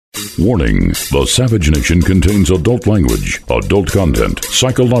Warning, the Savage Nation contains adult language, adult content,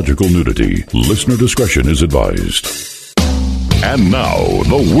 psychological nudity. Listener discretion is advised. And now,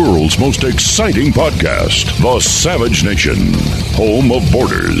 the world's most exciting podcast, The Savage Nation, home of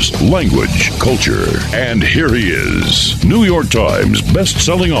borders, language, culture. And here he is, New York Times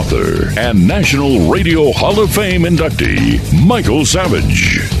best-selling author and National Radio Hall of Fame inductee, Michael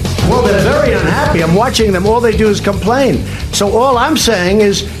Savage. Well, they're very unhappy. I'm watching them. All they do is complain. So all I'm saying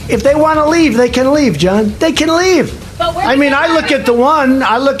is, if they want to leave, they can leave, John. They can leave. I mean, I look at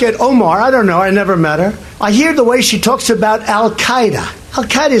I look at Omar. I don't know. I never met her. I hear the way she talks about Al-Qaeda.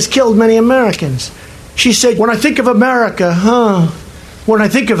 Al-Qaeda has killed many Americans. She said, when I think of America, when I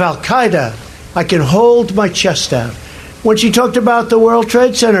think of Al-Qaeda, I can hold my chest out. When she talked about the World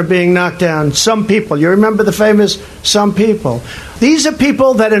Trade Center being knocked down, some people, you remember the famous some people. These are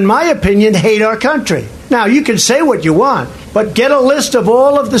people that, in my opinion, hate our country. Now, you can say what you want, but get a list of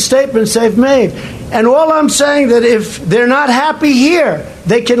all of the statements they've made. And all I'm saying that if they're not happy here,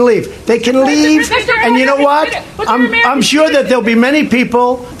 they can leave. They can leave, and you know what? I'm sure that there'll be many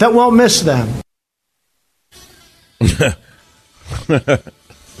people that won't miss them.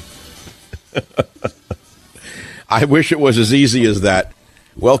 I wish it was as easy as that.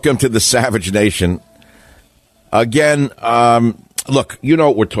 Welcome to the Savage Nation. Again, look, you know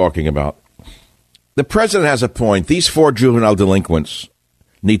what we're talking about. The president has a point. These 4 juvenile delinquents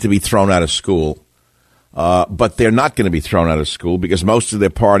need to be thrown out of school. But they're not going to be thrown out of school because most of their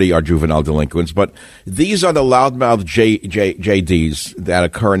party are juvenile delinquents. But these are the loudmouth JDs that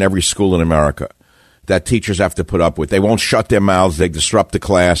occur in every school in America that teachers have to put up with. They won't shut their mouths. They disrupt the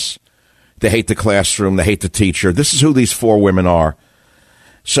class. They hate the classroom. They hate the teacher. This is who these 4 women are.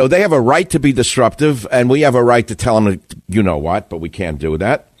 So they have a right to be disruptive, and we have a right to tell them, you know what, but we can't do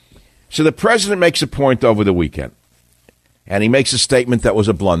that. So the president makes a point over the weekend, and he makes a statement that was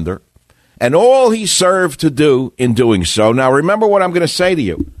a blunder. And all he served to do in doing so, now remember what I'm going to say to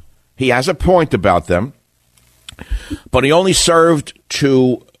you. He has a point about them, but he only served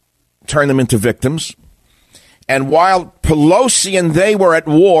to turn them into victims. And while Pelosi and they were at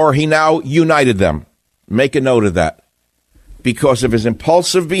war, he now united them. Make a note of that. Because of his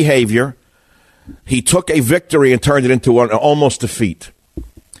impulsive behavior, he took a victory and turned it into an almost defeat.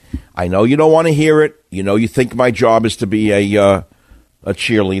 I know you don't want to hear it. You know you think my job is to be a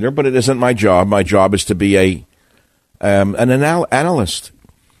cheerleader, but it isn't my job. My job is to be an analyst.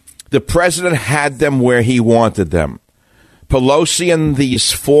 The president had them where he wanted them. Pelosi and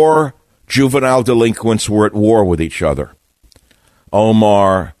these 4 juvenile delinquents were at war with each other.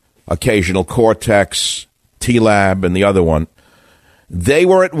 Omar, occasional Cortex, T-Lab, and the other one. They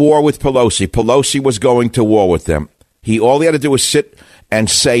were at war with Pelosi. Pelosi was going to war with them. All he had to do was sit and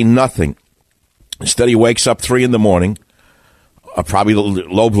say nothing. Instead, he wakes up 3 a.m, probably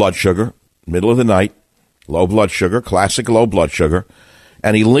low blood sugar, middle of the night, low blood sugar, classic low blood sugar,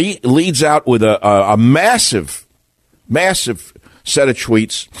 and he leads out with a massive set of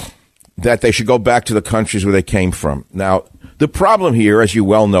tweets that they should go back to the countries where they came from. Now, the problem here, as you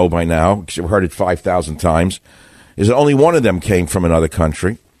well know by now, because you've heard it 5,000 times, is that only one of them came from another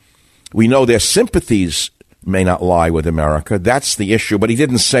country. We know their sympathies may not lie with America. That's the issue, but he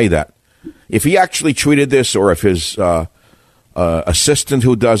didn't say that. If he actually tweeted this, or if his assistant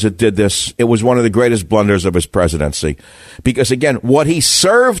who does it did this, it was one of the greatest blunders of his presidency. Because, again, what he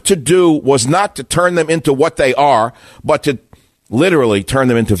served to do was not to turn them into what they are, but to literally turn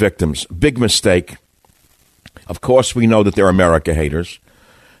them into victims. Big mistake. Of course, we know that they're America haters.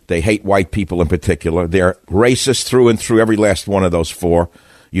 They hate white people in particular. They're racist through and through, every last one of those 4.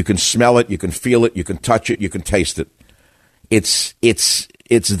 You can smell it, you can feel it, you can touch it, you can taste it. It's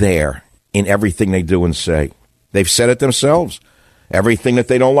there in everything they do and say. They've said it themselves. Everything that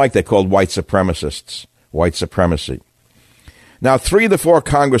they don't like, they called white supremacists, white supremacy. Now, 3 of the 4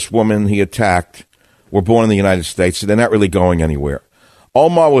 congresswomen he attacked were born in the United States, so they're not really going anywhere.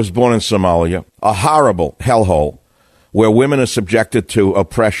 Omar was born in Somalia, a horrible hellhole where women are subjected to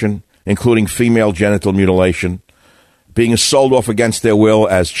oppression, including female genital mutilation, being sold off against their will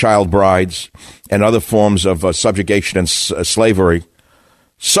as child brides, and other forms of subjugation and slavery.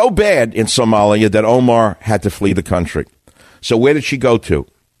 So bad in Somalia that Omar had to flee the country. So where did she go to?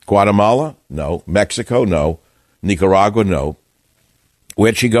 Guatemala? No. Mexico? No. Nicaragua? No.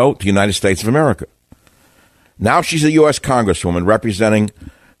 Where'd she go? To the United States of America. Now she's a U.S. Congresswoman representing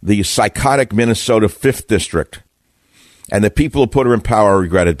the psychotic Minnesota 5th District. And the people who put her in power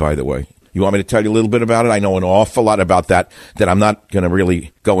regret it, by the way. You want me to tell you a little bit about it? I know an awful lot about that I'm not going to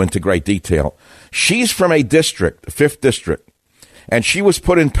really go into great detail. She's from a district, the 5th District, and she was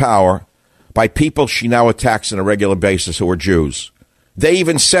put in power by people she now attacks on a regular basis who are Jews. They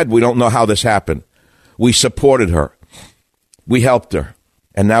even said, we don't know how this happened. We supported her. We helped her.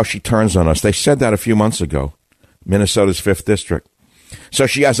 And now she turns on us. They said that a few months ago. Minnesota's 5th District. So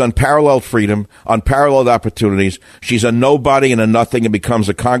she has unparalleled freedom, unparalleled opportunities. She's a nobody and a nothing and becomes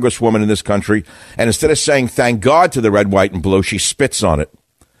a congresswoman in this country. And instead of saying thank God to the red, white, and blue, she spits on it.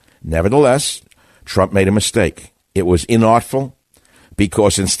 Nevertheless, Trump made a mistake. It was inartful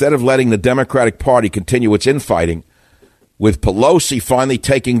because instead of letting the Democratic Party continue its infighting, with Pelosi finally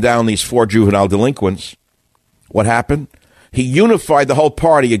taking down these 4 juvenile delinquents, what happened? He unified the whole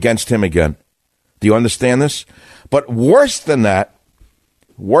party against him again. Do you understand this? But worse than that,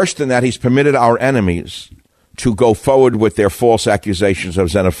 he's permitted our enemies to go forward with their false accusations of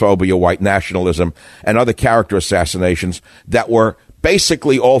xenophobia, white nationalism, and other character assassinations that were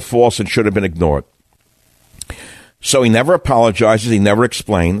basically all false and should have been ignored. So he never apologizes. He never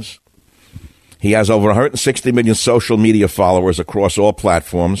explains. He has over 160 million social media followers across all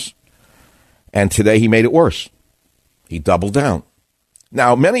platforms. And today he made it worse. He doubled down.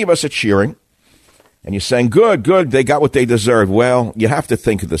 Now, many of us are cheering. And you're saying, good, they got what they deserve. Well, you have to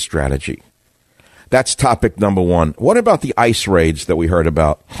think of the strategy. That's topic number one. What about the ICE raids that we heard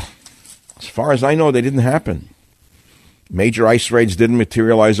about? As far as I know, they didn't happen. Major ICE raids didn't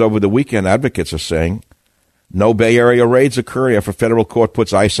materialize over the weekend, advocates are saying. No Bay Area raids occurred after federal court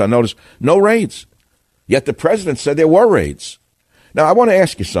puts ICE on notice. No raids. Yet the president said there were raids. Now, I want to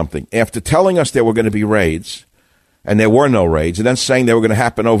ask you something. After telling us there were going to be raids, and there were no raids, and then saying they were going to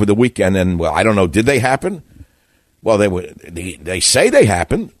happen over the weekend, and, well, I don't know, did they happen? Well, they say they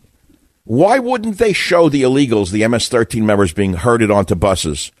happened. Why wouldn't they show the illegals, the MS-13 members, being herded onto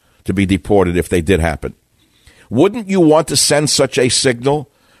buses to be deported if they did happen? Wouldn't you want to send such a signal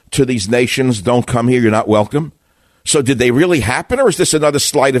to these nations, don't come here, you're not welcome? So did they really happen, or is this another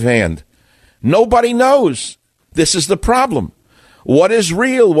sleight of hand? Nobody knows. This is the problem. What is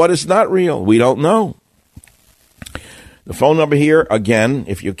real? What is not real? We don't know. The phone number here, again,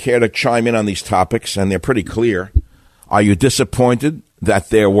 if you care to chime in on these topics, and they're pretty clear. Are you disappointed that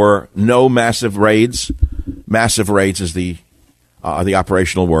there were no massive raids? Massive raids is the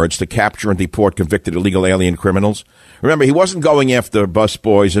operational words, to capture and deport convicted illegal alien criminals. Remember, he wasn't going after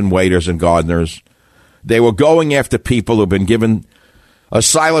busboys and waiters and gardeners. They were going after people who've been given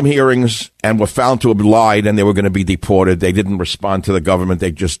asylum hearings and were found to have lied, and they were going to be deported. They didn't respond to the government.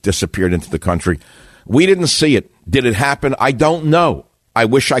 They just disappeared into the country. We didn't see it. Did it happen? I don't know. I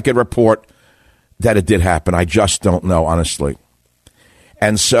wish I could report that it did happen. I just don't know, honestly.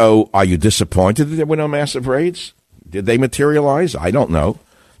 And so, are you disappointed that there were no massive raids? Did they materialize? I don't know.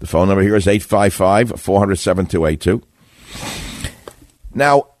 The phone number here is 855-400-7282.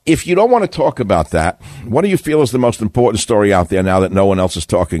 Now, if you don't want to talk about that, what do you feel is the most important story out there now that no one else is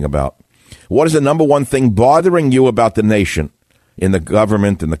talking about? What is the number one thing bothering you about the nation, in the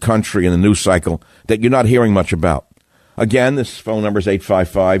government, in the country, in the news cycle, that you're not hearing much about? Again, this phone number is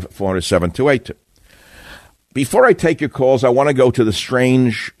 855-400-7282. Before I take your calls, I want to go to the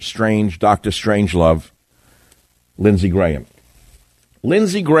strange Dr. Strangelove, Lindsey Graham.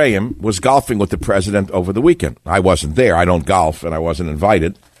 Lindsey Graham was golfing with the president over the weekend. I wasn't there. I don't golf, and I wasn't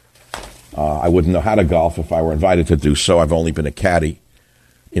invited. I wouldn't know how to golf if I were invited to do so. I've only been a caddy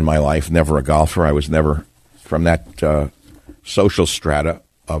in my life, never a golfer. I was never from that social strata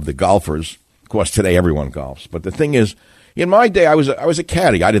of the golfers. Of course, today everyone golfs. But the thing is, in my day, I was a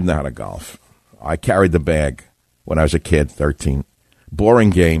caddy. I didn't know how to golf. I carried the bag when I was a kid, 13. Boring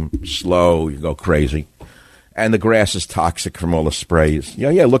game, slow, you go crazy. And the grass is toxic from all the sprays.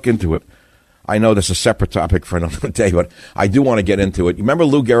 Yeah, look into it. I know that's a separate topic for another day, but I do want to get into it. You remember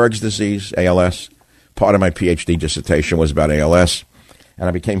Lou Gehrig's disease, ALS? Part of my PhD dissertation was about ALS, and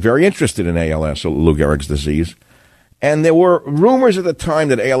I became very interested in ALS, or Lou Gehrig's disease. And there were rumors at the time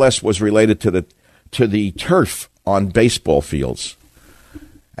that ALS was related to the turf on baseball fields.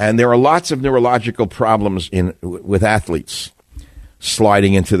 And there are lots of neurological problems with athletes.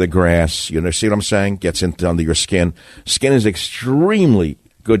 Sliding into the grass, you know, see what I'm saying? Gets under your skin. Skin is an extremely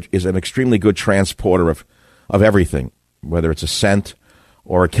good transporter of everything, whether it's a scent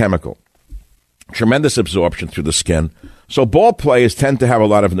or a chemical. Tremendous absorption through the skin. So ball players tend to have a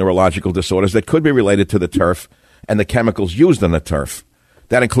lot of neurological disorders that could be related to the turf and the chemicals used on the turf.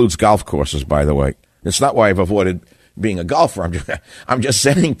 That includes golf courses, by the way. It's not why I've avoided being a golfer. I'm just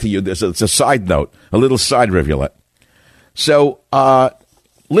saying to you this. It's a side note, a little side rivulet. So,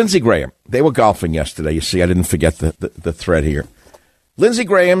 Lindsey Graham, they were golfing yesterday. You see, I didn't forget the thread here. Lindsey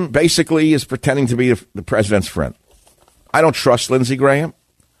Graham basically is pretending to be the president's friend. I don't trust Lindsey Graham.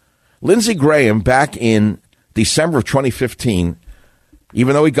 Lindsey Graham, back in December of 2015,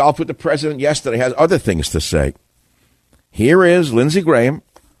 even though he golfed with the president yesterday, has other things to say. Here is Lindsey Graham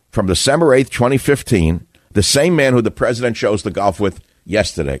from December 8th, 2015, the same man who the president chose to golf with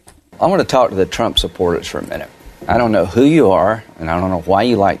yesterday. I want to talk to the Trump supporters for a minute. I don't know who you are, and I don't know why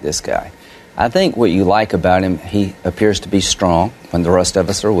you like this guy. I think what you like about him, he appears to be strong when the rest of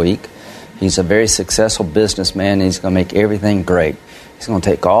us are weak. He's a very successful businessman, and he's going to make everything great. He's going to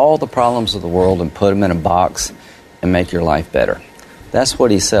take all the problems of the world and put them in a box and make your life better. That's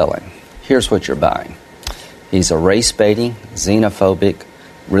what he's selling. Here's what you're buying. He's a race-baiting, xenophobic,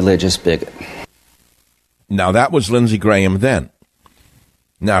 religious bigot. Now, that was Lindsey Graham then.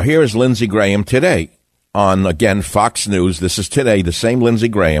 Now, here is Lindsey Graham today on, again, Fox News. This is today, the same Lindsey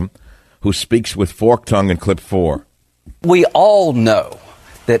Graham who speaks with forked tongue in clip 4. We all know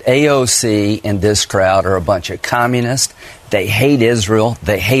that AOC and this crowd are a bunch of communists. They hate Israel.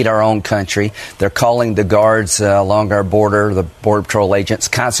 They hate our own country. They're calling the guards along our border, the Border Patrol agents,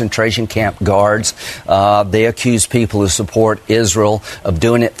 concentration camp guards. They accuse people who support Israel of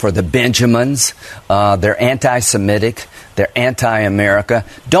doing it for the Benjamins. They're anti-Semitic. They're anti-America.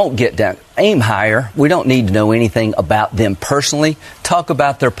 Don't get down. Aim higher. We don't need to know anything about them personally. Talk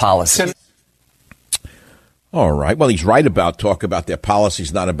about their policies. All right. Well, he's right about talk about their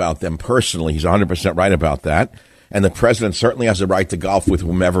policies, not about them personally. He's 100% right about that. And the president certainly has a right to golf with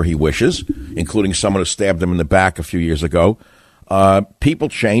whomever he wishes, including someone who stabbed him in the back a few years ago. People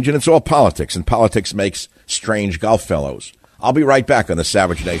change, and it's all politics, and politics makes strange golf fellows. I'll be right back on the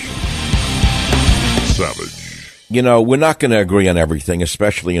Savage Nation. Savage. You know, we're not going to agree on everything,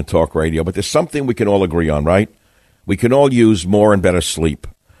 especially in talk radio, but there's something we can all agree on, right? We can all use more and better sleep.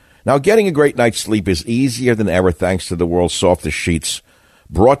 Now, getting a great night's sleep is easier than ever thanks to the world's softest sheets,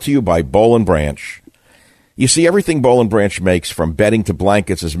 brought to you by Boll & Branch. You see, everything Boll & Branch makes, from bedding to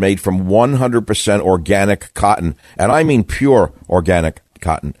blankets, is made from 100% organic cotton, and I mean pure organic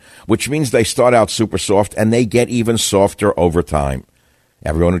cotton, which means they start out super soft and they get even softer over time.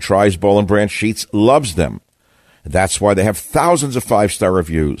 Everyone who tries Boll & Branch sheets loves them. That's why they have thousands of 5-star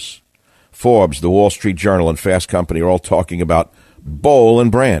reviews. Forbes, the Wall Street Journal, and Fast Company are all talking about Boll &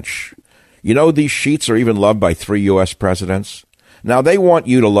 Branch. You know, these sheets are even loved by 3 U.S. presidents. Now, they want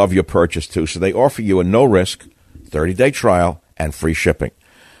you to love your purchase, too, so they offer you a no-risk 30-day trial and free shipping.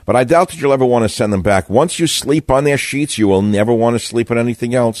 But I doubt that you'll ever want to send them back. Once you sleep on their sheets, you will never want to sleep on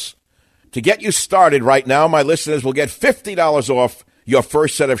anything else. To get you started right now, my listeners will get $50 off your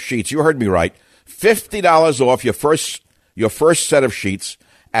first set of sheets. You heard me right. $50 off your first set of sheets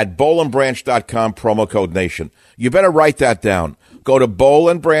at bollandbranch.com, promo code NATION. You better write that down. Go to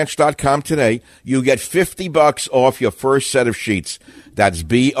bollandbranch.com today. You get $50 off your first set of sheets. That's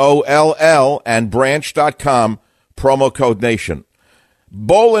BOLL and branch.com, promo code NATION.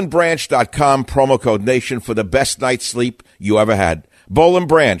 bollandbranch.com, promo code NATION for the best night's sleep you ever had.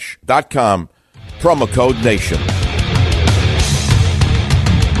 bollandbranch.com, promo code NATION.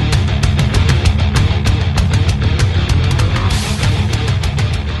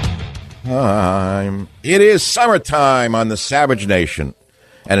 It is summertime on the Savage Nation.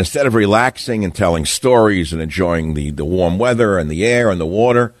 And instead of relaxing and telling stories and enjoying the warm weather and the air and the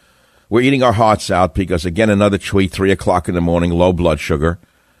water, we're eating our hearts out because, again, another tweet, 3 o'clock in the morning, low blood sugar.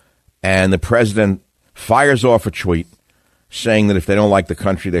 And the president fires off a tweet saying that if they don't like the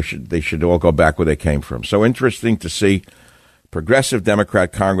country, they should all go back where they came from. So interesting to see progressive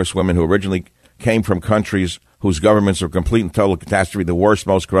Democrat congresswomen who originally came from countries whose governments are complete and total catastrophe, the worst,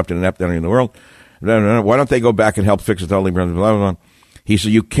 most corrupt and inept in the world. Why don't they go back and help fix it totally? Blah, blah, blah. He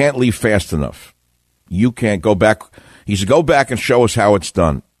said, you can't leave fast enough. You can't go back. He said, go back and show us how it's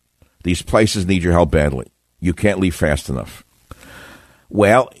done. These places need your help badly. You can't leave fast enough.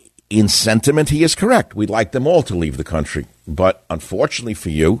 Well, in sentiment, he is correct. We'd like them all to leave the country. But unfortunately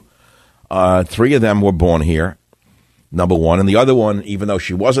for you, 3 of them were born here. Number one. And the other one, even though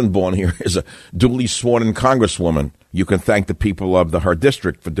she wasn't born here, is a duly sworn-in congresswoman. You can thank the people of her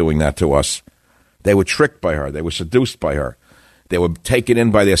district for doing that to us. They were tricked by her. They were seduced by her. They were taken in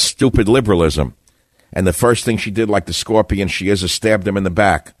by their stupid liberalism. And the first thing she did, like the scorpion she is stabbed them in the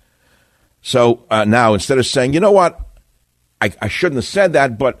back. So now, instead of saying, you know what, I shouldn't have said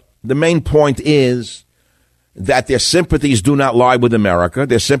that, but the main point is that their sympathies do not lie with America.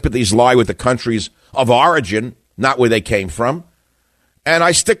 Their sympathies lie with the countries of origin, not where they came from. And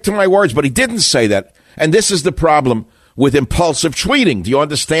I stick to my words, but he didn't say that. And this is the problem with impulsive tweeting. Do you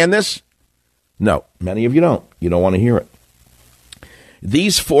understand this? No, many of you don't. You don't want to hear it.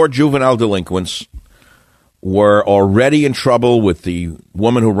 These 4 juvenile delinquents were already in trouble with the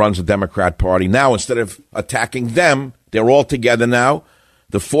woman who runs the Democrat Party. Now, instead of attacking them, they're all together now.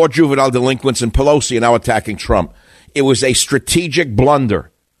 The 4 juvenile delinquents in Pelosi are now attacking Trump. It was a strategic blunder.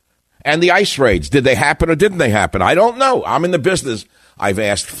 And the ICE raids, did they happen or didn't they happen? I don't know. I'm in the business. I've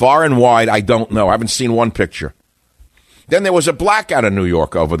asked far and wide. I don't know. I haven't seen one picture. Then there was a blackout in New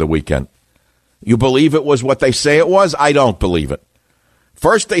York over the weekend. You believe it was what they say it was? I don't believe it.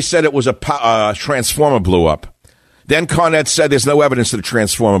 First, they said it was a transformer blew up. Then Con Ed said there's no evidence that a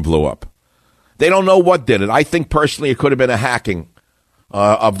transformer blew up. They don't know what did it. I think personally it could have been a hacking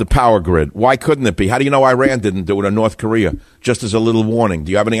of the power grid. Why couldn't it be? How do you know Iran didn't do it or North Korea? Just as a little warning.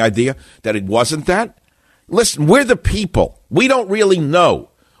 Do you have any idea that it wasn't that? Listen, we're the people. We don't really know.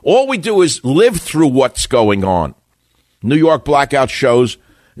 All we do is live through what's going on. New York blackout shows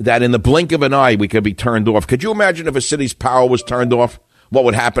that in the blink of an eye we could be turned off. Could you imagine if a city's power was turned off? What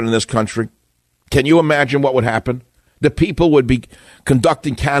would happen in this country? Can you imagine what would happen? The people would be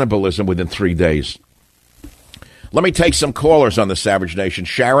conducting cannibalism within 3 days. Let me take some callers on the Savage Nation.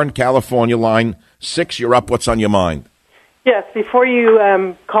 Sharon, California, line 6. You're up. What's on your mind? Yes, before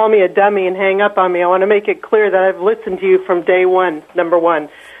you call me a dummy and hang up on me, I want to make it clear that I've listened to you from day one, number one.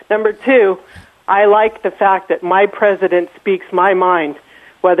 Number two, I like the fact that my president speaks my mind.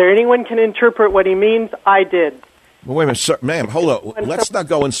 Whether anyone can interpret what he means, I did. Well, wait a minute, sir, ma'am, hold on. Let's not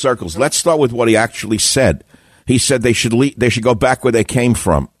go in circles. Let's start with what he actually said. He said they should go back where they came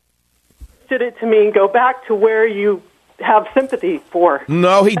from. Did it to me and go back to where you have sympathy for.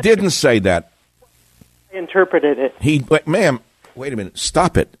 No, he didn't say that. I interpreted it. Ma'am, wait a minute.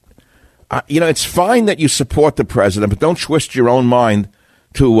 Stop it. It's fine that you support the president, but don't twist your own mind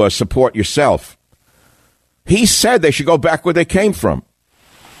to support yourself. He said they should go back where they came from.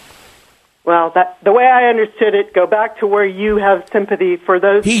 Well, the way I understood it, go back to where you have sympathy for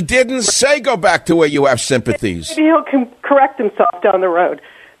those. He didn't say go back to where you have sympathies. Maybe he'll correct himself down the road.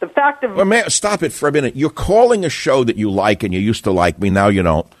 The fact of... Well, man, stop it for a minute. You're calling a show that you like, and you used to like me. Now you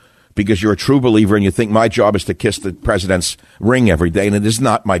don't, because you're a true believer, and you think my job is to kiss the president's ring every day, and it is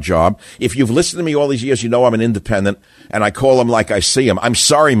not my job. If you've listened to me all these years, you know I'm an independent, and I call him like I see him. I'm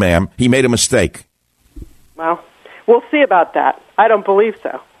sorry, ma'am. He made a mistake. Well, we'll see about that. I don't believe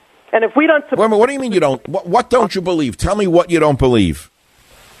so. And if we don't... What do you mean you don't? What don't you believe? Tell me what you don't believe.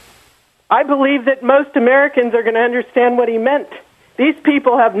 I believe that most Americans are going to understand what he meant. These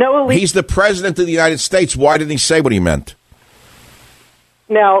people have no elite... He's the president of the United States. Why didn't he say what he meant?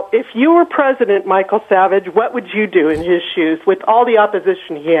 Now, if you were president, Michael Savage, what would you do in his shoes with all the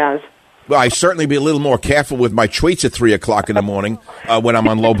opposition he has? Well, I'd certainly be a little more careful with my tweets at 3 o'clock in the morning when I'm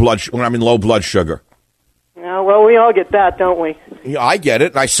in low blood sugar. Well, we all get that, don't we? Yeah, I get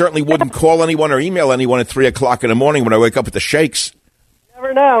it. And I certainly wouldn't call anyone or email anyone at 3 o'clock in the morning when I wake up with the shakes. You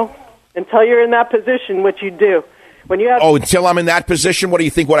never know. Until you're in that position, what you do. When you have... Until I'm in that position, what do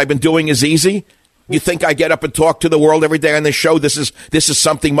you think what I've been doing is easy? You think I get up and talk to the world every day on this show? This is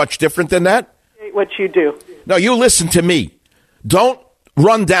something much different than that? What you do. No, you listen to me. Don't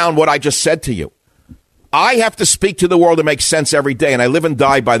run down what I just said to you. I have to speak to the world to make sense every day, and I live and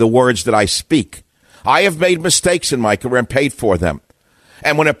die by the words that I speak. I have made mistakes in my career and paid for them.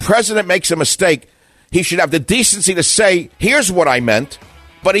 And when a president makes a mistake, he should have the decency to say, here's what I meant.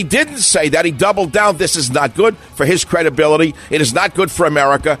 But he didn't say that. He doubled down. This is not good for his credibility. It is not good for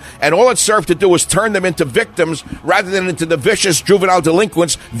America. And all it served to do was turn them into victims rather than into the vicious juvenile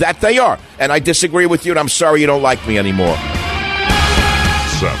delinquents that they are. And I disagree with you, and I'm sorry you don't like me anymore.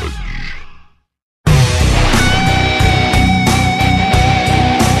 Savage.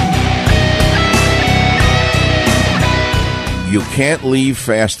 You can't leave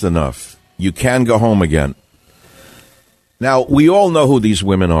fast enough. You can go home again. Now, we all know who these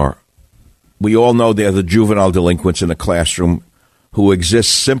women are. We all know they're the juvenile delinquents in the classroom who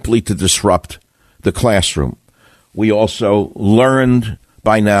exist simply to disrupt the classroom. We also learned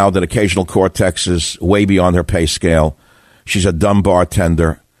by now that occasional Cortex is way beyond her pay scale. She's a dumb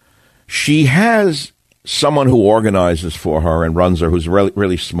bartender. She has someone who organizes for her and runs her who's really,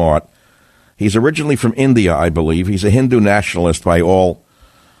 really smart. He's originally from India, I believe. He's a Hindu nationalist by all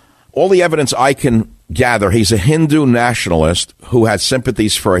the evidence I can gather. He's a Hindu nationalist who had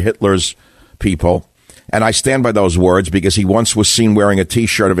sympathies for Hitler's people. And I stand by those words because he once was seen wearing a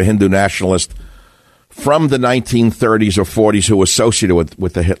T-shirt of a Hindu nationalist from the 1930s or 40s who was associated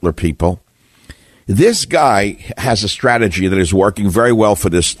with the Hitler people. This guy has a strategy that is working very well for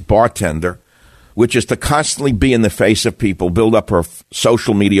this bartender, which is to constantly be in the face of people, build up her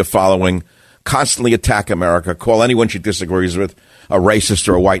social media following, constantly attack America, call anyone she disagrees with a racist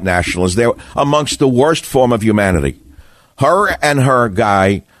or a white nationalist. They're amongst the worst form of humanity. Her and her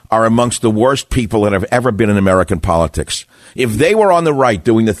guy are amongst the worst people that have ever been in American politics. If they were on the right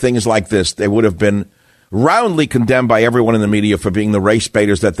doing the things like this, they would have been roundly condemned by everyone in the media for being the race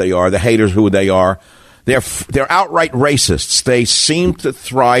baiters that they are, the haters who they are. They're outright racists. They seem to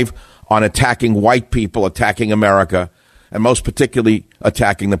thrive on attacking white people, attacking America, and most particularly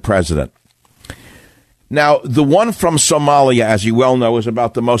attacking the president. Now, the one from Somalia, as you well know, is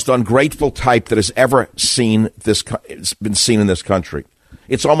about the most ungrateful type that has ever been seen in this country.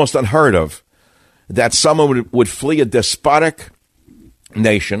 It's almost unheard of that someone would flee a despotic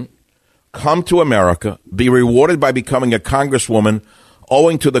nation, come to America, be rewarded by becoming a congresswoman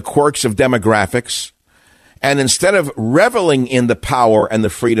owing to the quirks of demographics, and instead of reveling in the power and the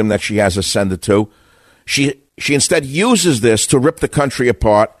freedom that she has ascended to, she instead uses this to rip the country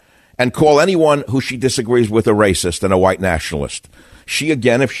apart and call anyone who she disagrees with a racist and a white nationalist. She,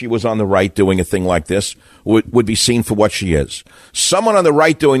 again, if she was on the right doing a thing like this, would be seen for what she is. Someone on the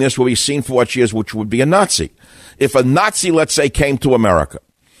right doing this will be seen for what she is, which would be a Nazi. If a Nazi, let's say, came to America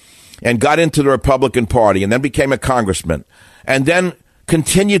and got into the Republican Party and then became a congressman and then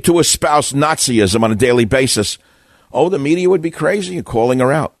continued to espouse Nazism on a daily basis, the media would be crazy and calling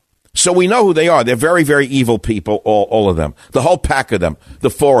her out. So we know who they are. They're very, very evil people, all of them. The whole pack of them, the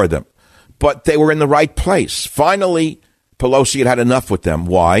four of them. But they were in the right place. Finally, Pelosi had enough with them.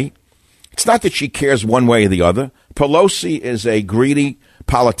 Why? It's not that she cares one way or the other. Pelosi is a greedy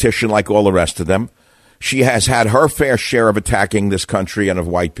politician like all the rest of them. She has had her fair share of attacking this country and of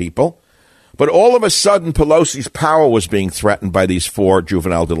white people. But all of a sudden, Pelosi's power was being threatened by these four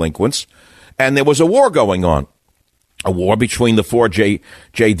juvenile delinquents, and there was a war going on, a war between the four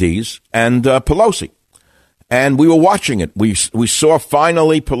JDs and Pelosi. And we were watching it. We saw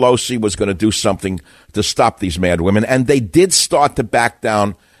finally Pelosi was going to do something to stop these mad women, and they did start to back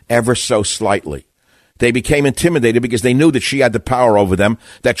down ever so slightly. They became intimidated because they knew that she had the power over them,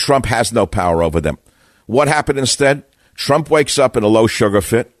 that Trump has no power over them. What happened instead? Trump wakes up in a low-sugar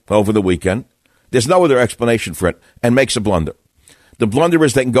fit over the weekend. There's no other explanation for it, and makes a blunder. The blunder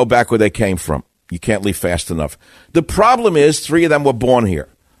is they can go back where they came from. You can't leave fast enough. The problem is 3 of them were born here.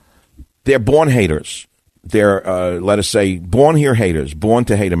 They're born haters. They're, let us say, born here haters, born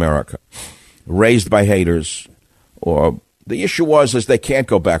to hate America, raised by haters. Or the issue is they can't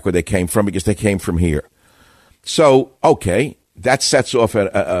go back where they came from because they came from here. So, okay, that sets off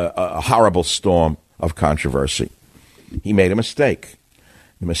a horrible storm of controversy. He made a mistake.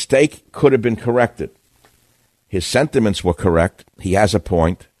 The mistake could have been corrected. His sentiments were correct. He has a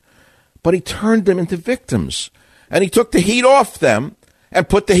point. But he turned them into victims. And he took the heat off them and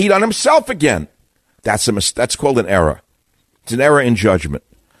put the heat on himself again. That's called an error. It's an error in judgment.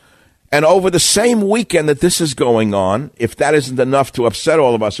 And over the same weekend that this is going on, if that isn't enough to upset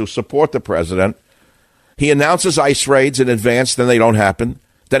all of us who support the president, he announces ICE raids in advance, then they don't happen.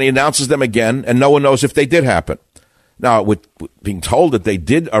 Then he announces them again, and no one knows if they did happen. Now, with being told that they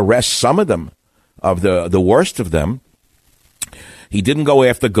did arrest some of them, of the worst of them, he didn't go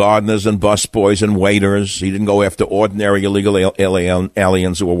after gardeners and busboys and waiters. He didn't go after ordinary illegal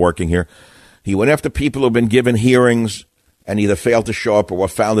aliens who were working here. He went after people who have been given hearings and either failed to show up or were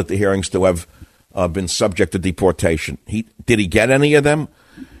found at the hearings to have been subject to deportation. Did he get any of them?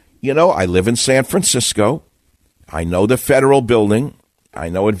 You know, I live in San Francisco. I know the federal building. I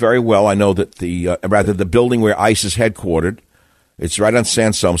know it very well. I know that the building where ICE is headquartered. It's right on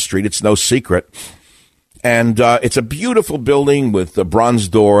Sansome Street. It's no secret. And it's a beautiful building with bronze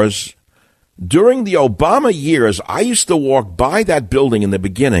doors. During the Obama years, I used to walk by that building in the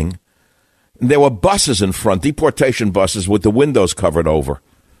beginning. And there were buses in front, deportation buses with the windows covered over.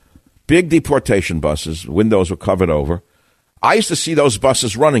 Big deportation buses, windows were covered over. I used to see those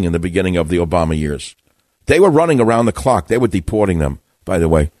buses running in the beginning of the Obama years. They were running around the clock. They were deporting them, by the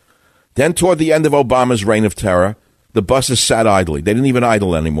way. Then toward the end of Obama's reign of terror, the buses sat idly. They didn't even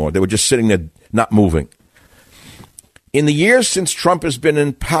idle anymore. They were just sitting there, not moving. In the years since Trump has been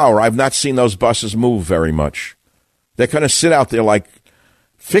in power, I've not seen those buses move very much. They kind of sit out there like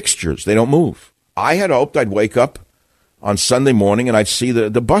fixtures. They don't move. I had hoped I'd wake up on Sunday morning and I'd see the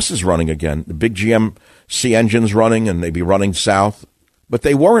buses running again, the big GMC engines running, and they'd be running south. But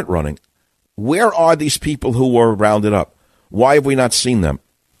they weren't running. Where are these people who were rounded up? Why have we not seen them?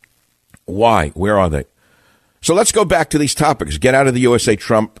 Why? Where are they? So let's go back to these topics. Get out of the USA,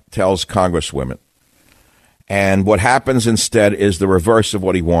 Trump tells congresswomen. And what happens instead is the reverse of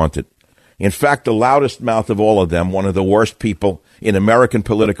what he wanted. In fact, the loudest mouth of all of them, one of the worst people in American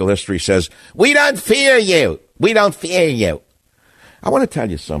political history, says, "We don't fear you. We don't fear you." I want to tell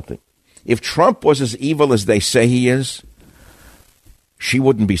you something. If Trump was as evil as they say he is, she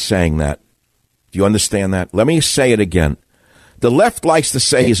wouldn't be saying that. Do you understand that? Let me say it again. The left likes to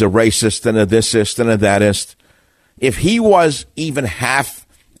say he's a racist and a thisist and a thatist. If he was even half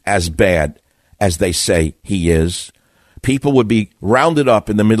as bad as they say he is, people would be rounded up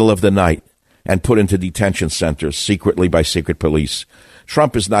in the middle of the night and put into detention centers secretly by secret police.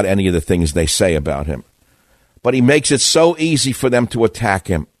 Trump is not any of the things they say about him. But he makes it so easy for them to attack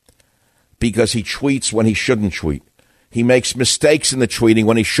him because he tweets when he shouldn't tweet. He makes mistakes in the tweeting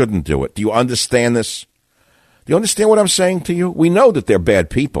when he shouldn't do it. Do you understand this? Do you understand what I'm saying to you? We know that they're bad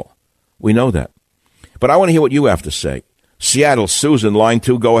people. We know that. But I want to hear what you have to say. Seattle, Susan, line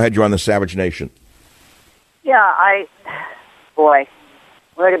 2, go ahead. You're on the Savage Nation. Yeah, boy,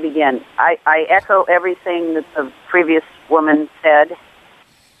 where to begin? I echo everything that the previous woman said.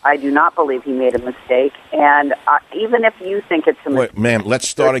 I do not believe he made a mistake, and even if you think it's a mistake... Wait, ma'am, let's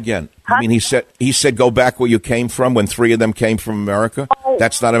start again. I mean, he said go back where you came from when 3 of them came from America? Oh.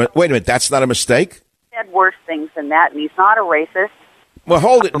 That's not wait a minute, that's not a mistake? He said worse things than that, and he's not a racist. Well,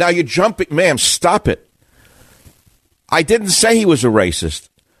 hold it. Now you're jumping. Ma'am, stop it. I didn't say he was a racist.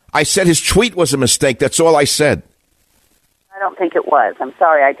 I said his tweet was a mistake. That's all I said. I don't think it was. I'm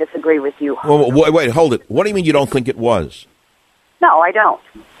sorry, I disagree with you. Well, wait, hold it. What do you mean you don't think it was? No, I don't.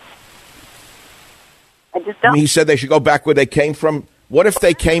 I just don't. I mean, he said they should go back where they came from. What if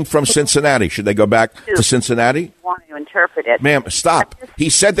they came from Cincinnati? Should they go back to Cincinnati? I want to interpret it. Ma'am, stop. He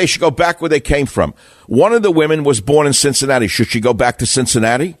said they should go back where they came from. One of the women was born in Cincinnati. Should she go back to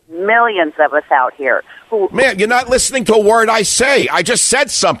Cincinnati? Millions of us out here. Ma'am, you're not listening to a word I say. I just said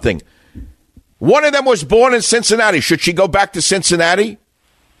something. One of them was born in Cincinnati. Should she go back to Cincinnati?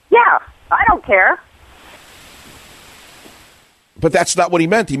 Yeah, I don't care. But that's not what he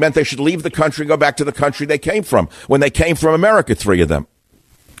meant. He meant they should leave the country and go back to the country they came from. When they came from America, 3 of them.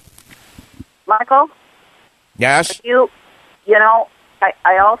 Michael? Yes? You know,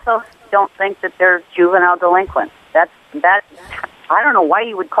 I also don't think that they're juvenile delinquents. That I don't know why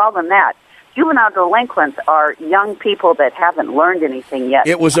you would call them that. Juvenile delinquents are young people that haven't learned anything yet.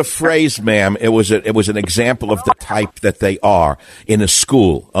 It was a phrase, ma'am. It was an example of the type that they are in a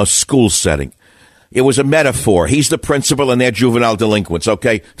school setting. It was a metaphor. He's the principal and they're juvenile delinquents.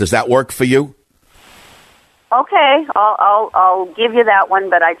 Okay, does that work for you? Okay, I'll give you that one,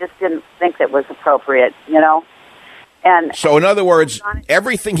 but I just didn't think that was appropriate, you know. And so, in other words,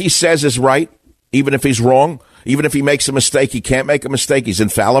 everything he says is right, even if he's wrong, even if he makes a mistake, he can't make a mistake. He's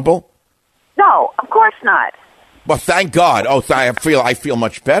infallible. No, of course not. Well, thank God. Oh, I feel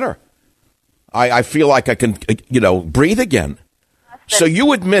much better. I feel like I can, breathe again. So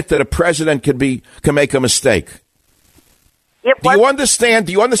you admit that a president can make a mistake. Do you understand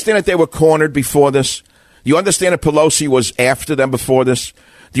that they were cornered before this? Do you understand that Pelosi was after them before this?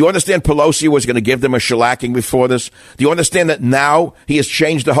 Do you understand Pelosi was going to give them a shellacking before this? Do you understand that now he has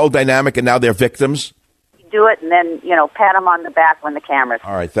changed the whole dynamic and now they're victims? Do it and then, pat them on the back when the camera's...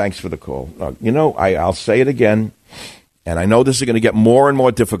 All right, thanks for the call. I'll say it again, and I know this is going to get more and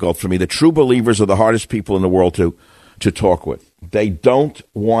more difficult for me. The true believers are the hardest people in the world to talk with. They don't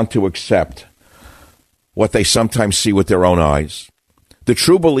want to accept what they sometimes see with their own eyes. The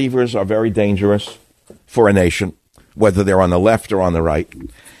true believers are very dangerous for a nation, whether they're on the left or on the right.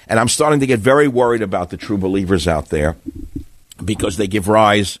 And I'm starting to get very worried about the true believers out there because they give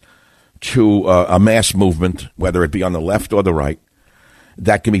rise to a mass movement, whether it be on the left or the right,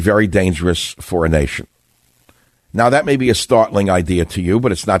 that can be very dangerous for a nation. Now, that may be a startling idea to you,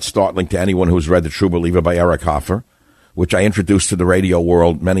 but it's not startling to anyone who's read The True Believer by Eric Hoffer, which I introduced to the radio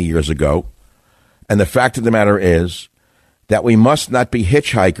world many years ago. And the fact of the matter is that we must not be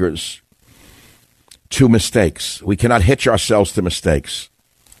hitchhikers to mistakes. We cannot hitch ourselves to mistakes.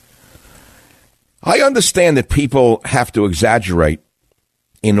 I understand that people have to exaggerate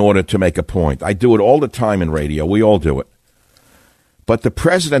in order to make a point. I do it all the time in radio. We all do it. But the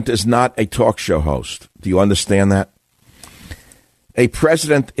president is not a talk show host. Do you understand that? A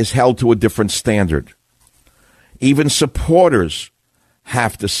president is held to a different standard. Even supporters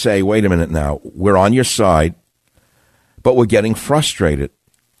have to say, wait a minute now, we're on your side, but we're getting frustrated.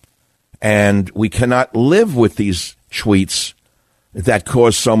 And we cannot live with these tweets that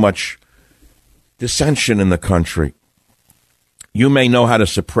cause so much dissension in the country. You may know how to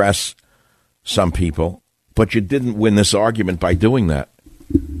suppress some people, but you didn't win this argument by doing that.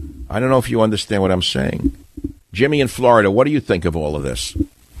 I don't know if you understand what I'm saying. Jimmy in Florida, what do you think of all of this?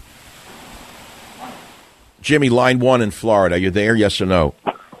 Jimmy, line 1 in Florida. Are you there, yes or no?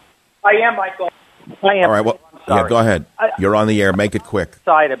 I am, Michael. I am. All right, well, yeah, go ahead. You're on the air. Make it quick.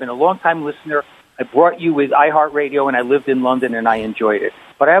 I've been a long-time listener. I brought you with iHeartRadio, and I lived in London, and I enjoyed it.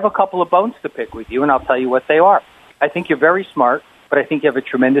 But I have a couple of bones to pick with you, and I'll tell you what they are. I think you're very smart, but I think you have a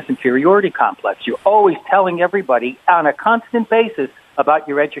tremendous inferiority complex. You're always telling everybody on a constant basis about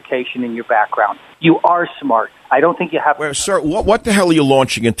your education and your background. You are smart. I don't think you have... Well, sir, what the hell are you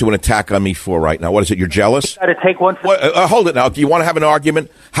launching into an attack on me for right now? What is it? You're jealous? You got to take one... Hold it now. Do you want to have an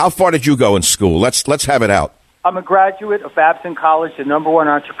argument? How far did you go in school? Let's have it out. I'm a graduate of Babson College, the number one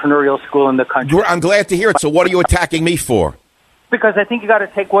entrepreneurial school in the country. I'm glad to hear it. So what are you attacking me for? Because I think you got to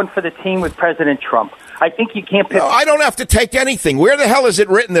take one for the team with President Trump. I think you can't pick. No, I don't have to take anything. Where the hell is it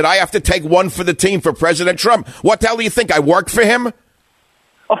written that I have to take one for the team for President Trump? What the hell do you think? I work for him?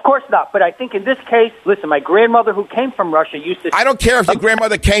 Of course not. But I think in this case, listen, my grandmother who came from Russia used to... I don't care if your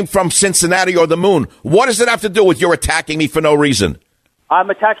grandmother came from Cincinnati or the moon. What does it have to do with your attacking me for no reason? I'm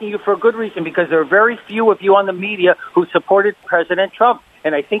attacking you for a good reason, because there are very few of you on the media who supported President Trump.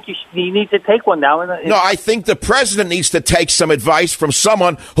 And I think you need to take one now. No, I think the president needs to take some advice from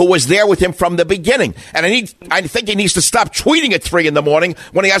someone who was there with him from the beginning. And I think he needs to stop tweeting at 3 a.m.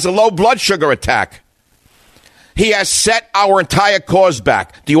 when he has a low blood sugar attack. He has set our entire cause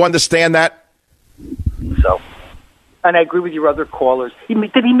back. Do you understand that? So, and I agree with your other callers. Did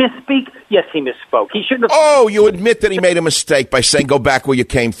he misspeak? Yes, he misspoke. He shouldn't have. Oh, you admit that he made a mistake by saying go back where you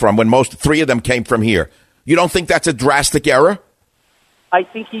came from when 3 of them came from here. You don't think that's a drastic error? I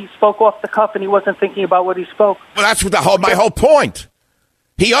think he spoke off the cuff and he wasn't thinking about what he spoke. Well, that's what my whole point.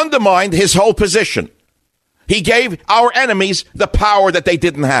 He undermined his whole position. He gave our enemies the power that they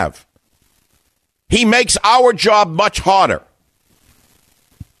didn't have. He makes our job much harder.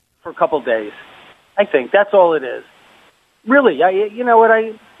 For a couple days. I think that's all it is. Really, you know what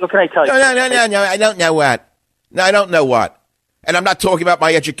can I tell you? No, I don't know what. No, I don't know what. And I'm not talking about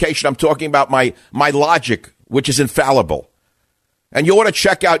my education. I'm talking about my logic, which is infallible. And you ought to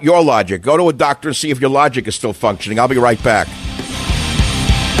check out your logic. Go to a doctor and see if your logic is still functioning. I'll be right back.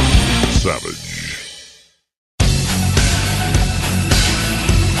 Savage.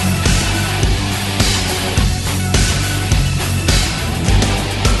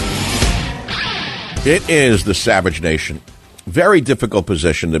 It is the Savage Nation. Very difficult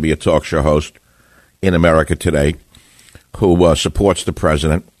position to be a talk show host in America today who supports the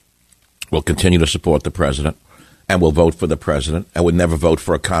president, will continue to support the president, and will vote for the president, and would never vote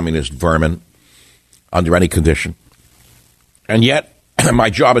for a communist vermin under any condition. And yet, my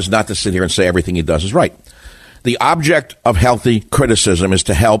job is not to sit here and say everything he does is right. The object of healthy criticism is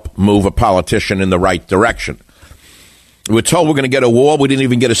to help move a politician in the right direction. We were told we're going to get a wall. We didn't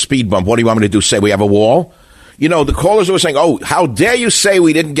even get a speed bump. What do you want me to do, say we have a wall? You know, the callers were saying, oh, how dare you say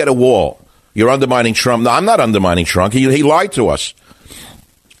we didn't get a wall? You're undermining Trump. No, I'm not undermining Trump. He lied to us.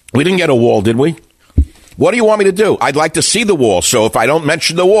 We didn't get a wall, did we? What do you want me to do? I'd like to see the wall. So if I don't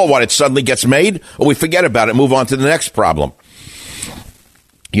mention the wall, it suddenly gets made? Or we forget about it, move on to the next problem.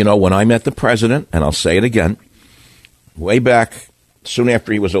 You know, when I met the president, and I'll say it again, way back, soon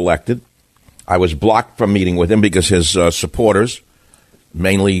after he was elected, I was blocked from meeting with him because his supporters,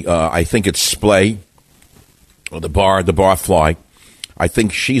 mainly, I think it's Splay, or the bar fly, I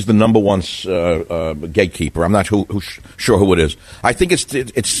think she's the number one gatekeeper. I'm not sure who it is. I think it's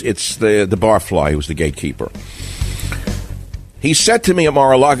the barfly who's the gatekeeper. He said to me at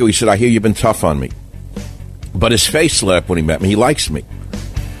Mar-a-Lago, he said, I hear you've been tough on me. But his face lit up when he met me. He likes me.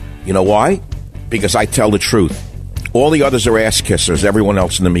 You know why? Because I tell the truth. All the others are ass kissers. Everyone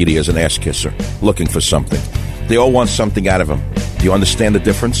else in the media is an ass kisser looking for something. They all want something out of him. Do you understand the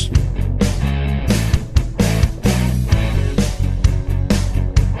difference?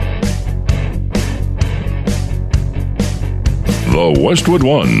 The Westwood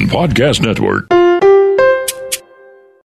One Podcast Network.